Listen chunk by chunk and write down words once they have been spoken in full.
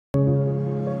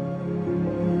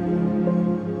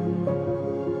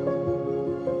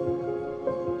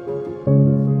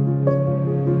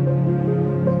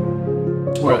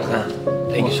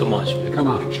President. Thank you so much. Come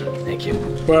on. Thank you.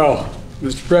 Well,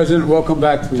 Mr. President, welcome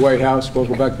back to the White House.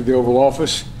 Welcome back to the Oval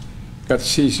Office. Got to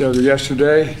see each other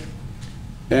yesterday,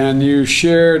 and you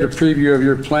shared a preview of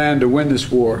your plan to win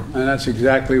this war, and that's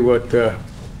exactly what we're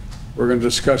going to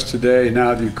discuss today.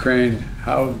 Now, the Ukraine,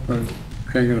 how is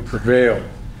Ukraine going to prevail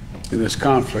in this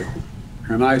conflict?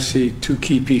 And I see two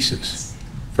key pieces.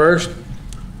 First,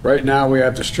 right now we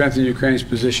have to strengthen Ukraine's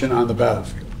position on the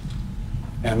battlefield.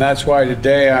 And that's why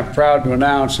today I'm proud to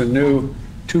announce a new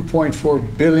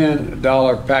 $2.4 billion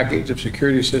package of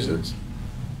security assistance.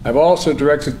 I've also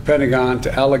directed the Pentagon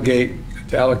to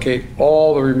allocate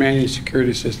all the remaining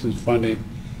security assistance funding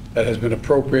that has been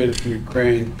appropriated to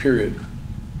Ukraine, period,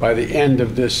 by the end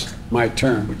of my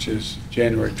term, which is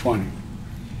January 20.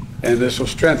 And this will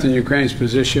strengthen Ukraine's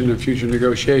position in future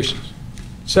negotiations.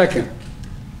 Second,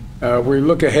 we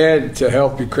look ahead to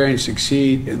help Ukraine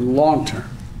succeed in the long term.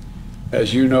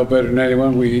 As you know better than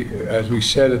anyone, as we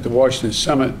said at the Washington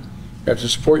summit, we have to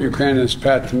support Ukraine in its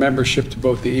path to membership to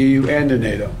both the EU and to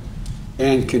NATO,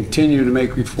 and continue to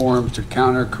make reforms to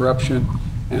counter corruption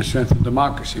and strengthen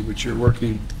democracy, which you're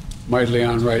working mightily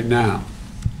on right now.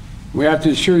 We have to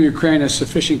ensure Ukraine has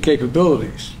sufficient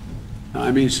capabilities.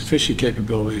 I mean sufficient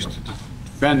capabilities to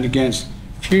defend against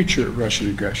future Russian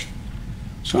aggression.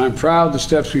 So I'm proud of the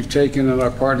steps we've taken in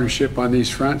our partnership on these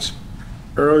fronts.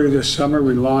 Earlier this summer,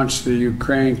 we launched the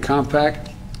Ukraine Compact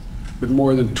with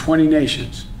more than 20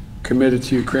 nations committed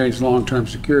to Ukraine's long-term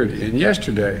security. And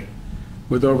yesterday,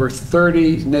 with over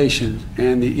 30 nations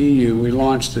and the EU, we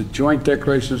launched a joint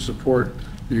declaration of support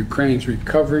for Ukraine's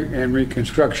recovery and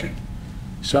reconstruction,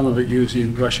 some of it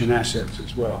using Russian assets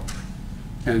as well.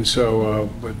 And so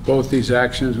with both these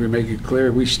actions, we make it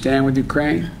clear we stand with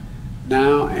Ukraine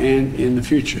now and in the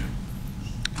future.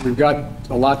 We've got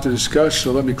a lot to discuss,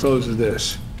 so let me close with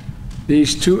this.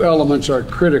 These two elements are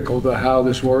critical to how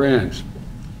this war ends.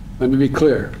 Let me be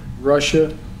clear.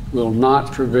 Russia will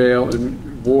not prevail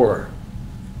in war.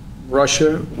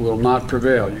 Russia will not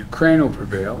prevail. Ukraine will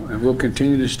prevail, and we'll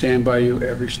continue to stand by you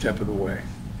every step of the way.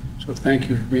 So thank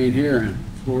you for being here, and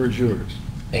the floor is yours.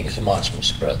 Thank you so much,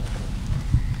 Mr. President.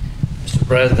 Mr.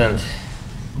 President,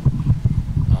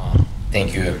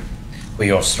 thank you for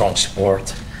your strong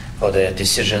support for the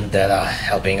decision that are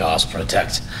helping us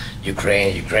protect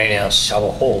Ukrainians as a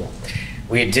whole.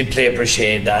 We deeply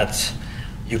appreciate that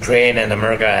Ukraine and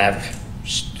America have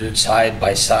stood side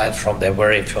by side from the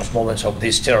very first moments of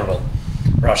this terrible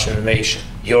Russian invasion.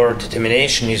 Your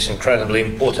determination is incredibly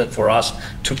important for us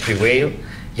to prevail.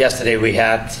 Yesterday we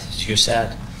had, as you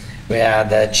said, we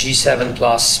had a G7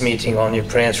 plus meeting on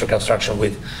Ukraine's reconstruction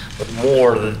with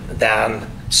more than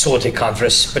 30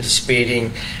 countries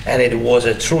participating, and it was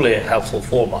a truly helpful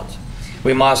format.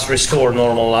 We must restore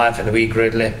normal life, and we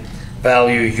greatly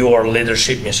value your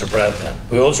leadership, Mr. President.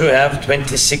 We also have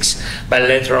 26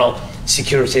 bilateral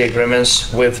security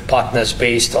agreements with partners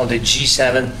based on the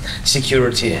G7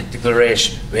 security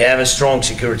declaration. We have a strong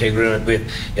security agreement with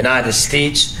the United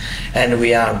States, and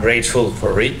we are grateful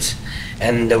for it,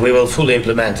 and we will fully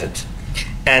implement it.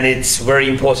 And it's very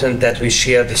important that we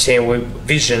share the same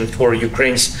vision for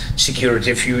Ukraine's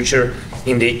security future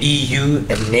in the EU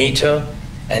and NATO.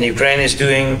 And Ukraine is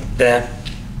doing the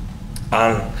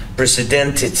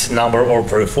unprecedented number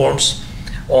of reforms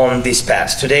on this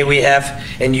path. Today we have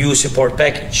a new support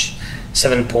package,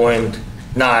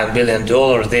 $7.9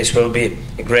 billion. This will be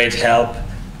a great help.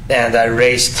 And I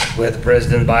raised with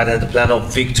President Biden the plan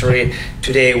of victory.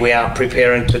 Today we are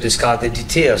preparing to discuss the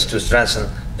details to strengthen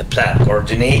the plan,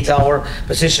 coordinate our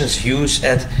positions, views,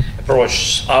 and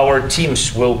approaches. Our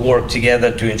teams will work together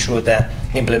to ensure the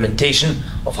implementation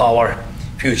of our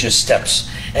future steps.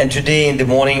 And today in the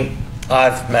morning,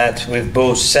 I've met with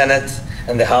both Senate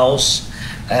and the House,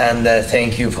 and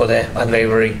thank you for the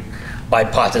unwavering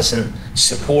bipartisan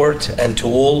support. And to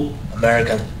all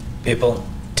American people,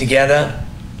 together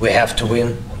we have to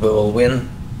win. We will win.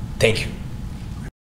 Thank you.